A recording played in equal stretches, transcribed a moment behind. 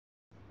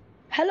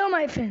Hello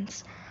my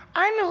friends,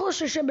 I'm your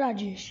host Rishabh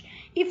Rajesh.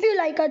 If you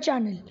like our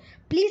channel,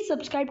 please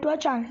subscribe to our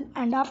channel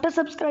and after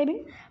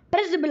subscribing,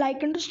 press the bell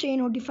icon to stay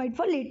notified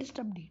for latest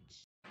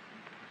updates.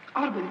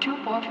 Audible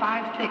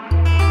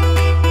 2456.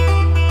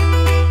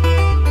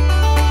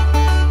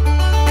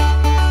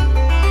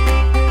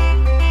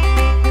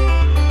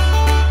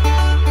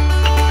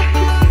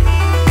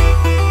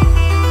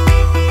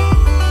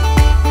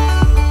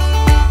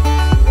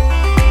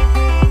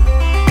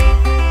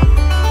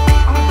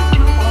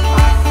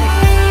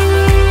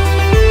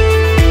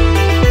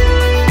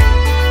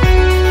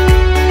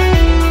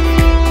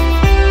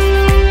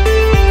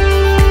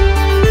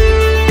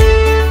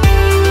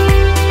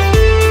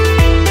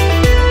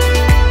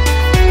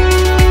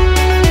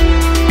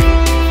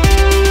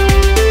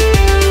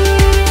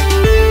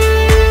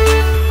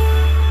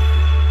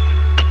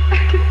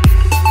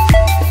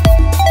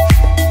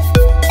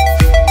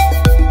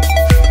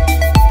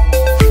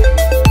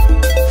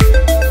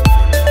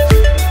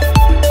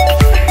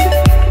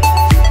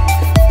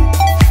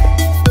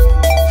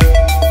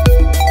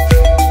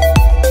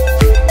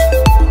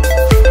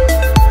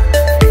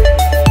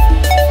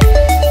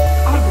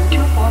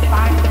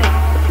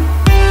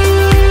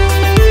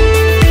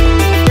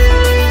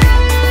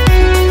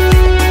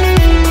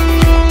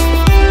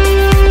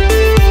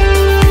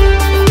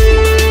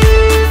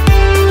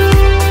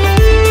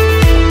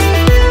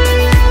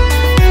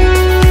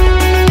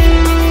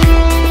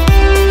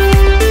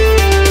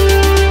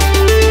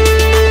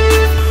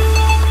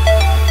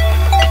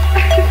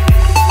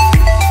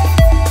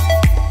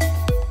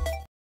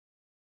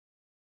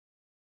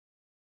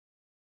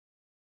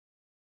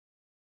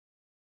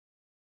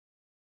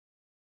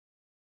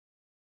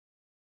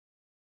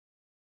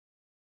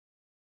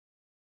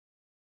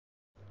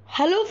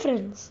 Hello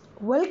friends,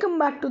 welcome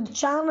back to the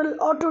channel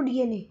Auto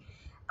D.N.A.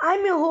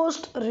 I'm your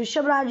host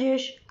Rishabh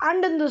Rajesh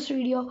and in this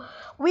video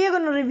we are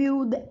going to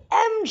review the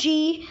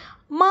MG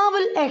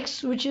Marvel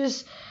X, which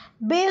is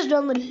based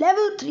on the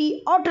level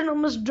 3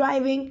 autonomous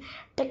driving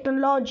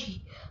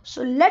technology.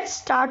 So let's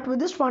start with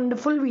this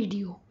wonderful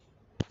video.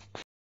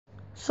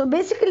 So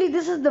basically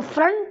this is the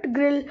front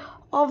grille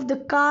of the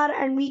car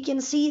and we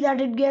can see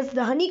that it gets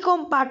the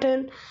honeycomb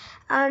pattern,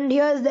 and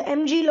here is the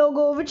MG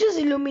logo which is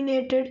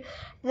illuminated.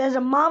 There's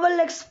a Marvel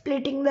X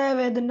plating there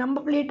where the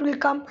number plate will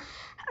come,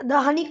 the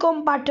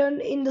honeycomb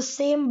pattern in the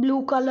same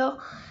blue color,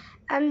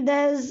 and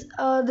there's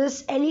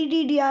this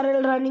LED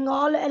DRL running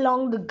all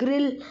along the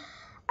grille,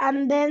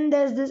 and then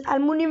there's this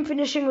aluminum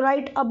finishing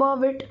right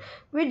above it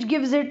which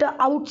gives it an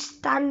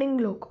outstanding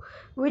look,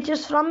 which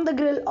is from the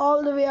grille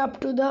all the way up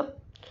to the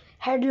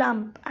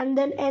headlamp and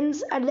then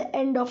ends at the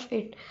end of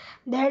it.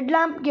 The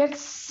headlamp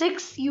gets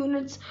 6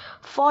 units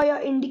for your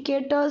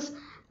indicators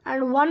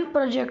and 1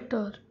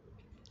 projector,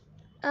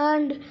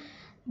 and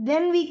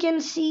then we can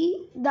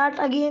see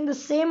that again the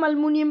same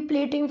aluminum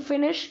plating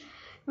finish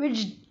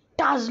which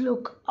does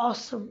look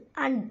awesome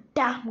and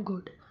damn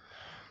good.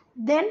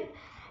 Then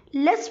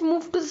let's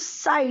move to the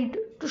side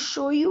to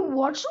show you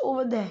what's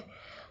over there.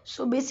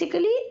 So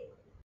basically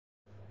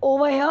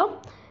over here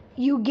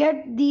you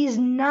get these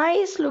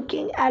nice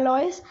looking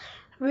alloys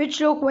which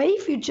look very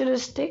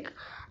futuristic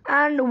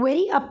and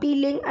very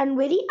appealing and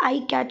very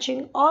eye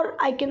catching, or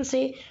I can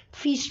say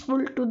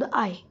feastful to the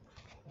eye.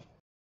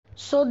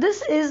 So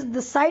this is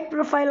the side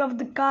profile of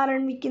the car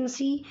and we can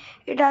see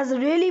it has a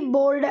really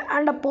bold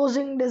and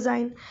opposing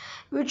design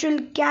which will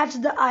catch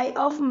the eye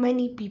of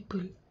many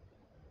people.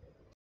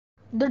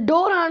 The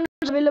door handles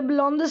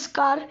available on this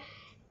car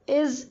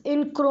is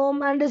in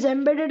chrome and is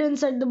embedded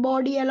inside the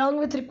body along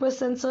with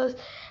request sensors.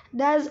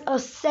 There's a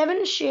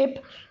 7 shape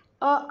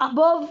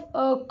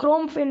above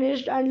chrome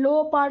finished and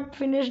lower part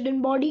finished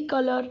in body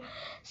color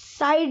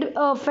side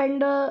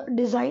fender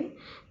design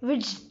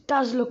which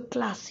does look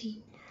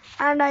classy,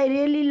 and I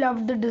really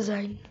love the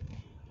design.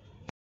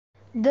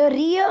 The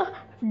rear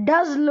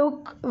does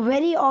look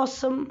very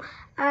awesome,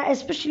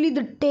 especially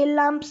the tail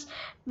lamps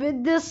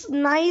with this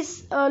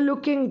nice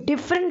looking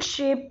different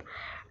shape,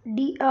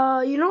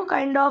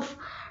 kind of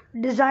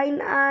design,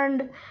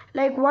 and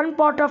like one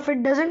part of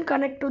it doesn't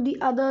connect to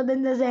the other.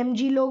 Then there's a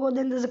MG logo,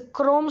 then there's a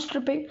chrome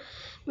stripping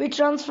which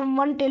runs from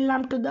one tail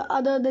lamp to the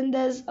other. Then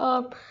there's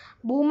a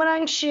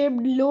boomerang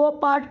shaped lower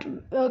part,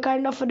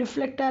 kind of a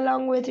reflector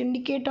along with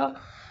indicator.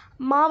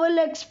 Marvel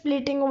X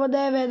plating over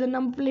there where the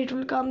number plate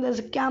will come. There's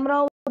a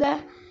camera over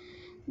there.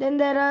 Then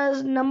there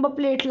is number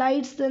plate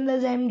lights. Then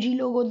there's MG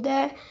logo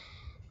there.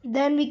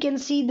 Then we can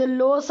see the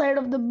lower side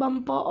of the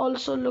bumper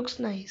also looks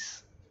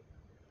nice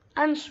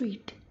and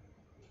sweet.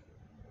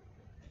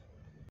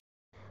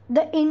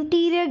 The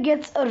interior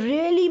gets a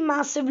really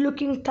massive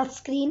looking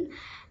touchscreen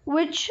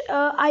which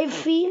I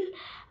feel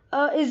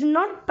is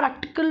not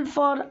practical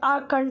for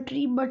our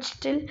country, but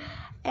still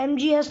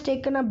MG has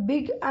taken a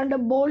big and a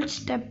bold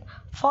step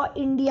for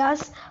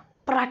India's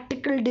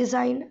practical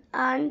design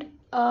and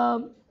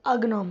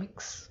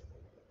ergonomics.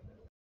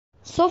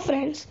 So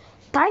friends,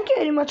 thank you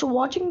very much for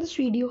watching this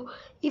video.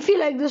 If you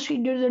like this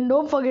video, then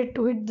don't forget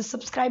to hit the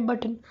subscribe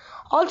button.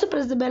 Also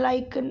press the bell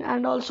icon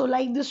and also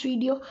like this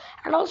video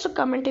and also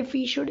comment if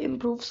we should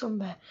improve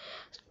somewhere.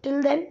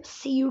 Till then,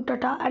 see you,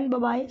 tata and bye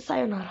bye,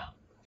 sayonara.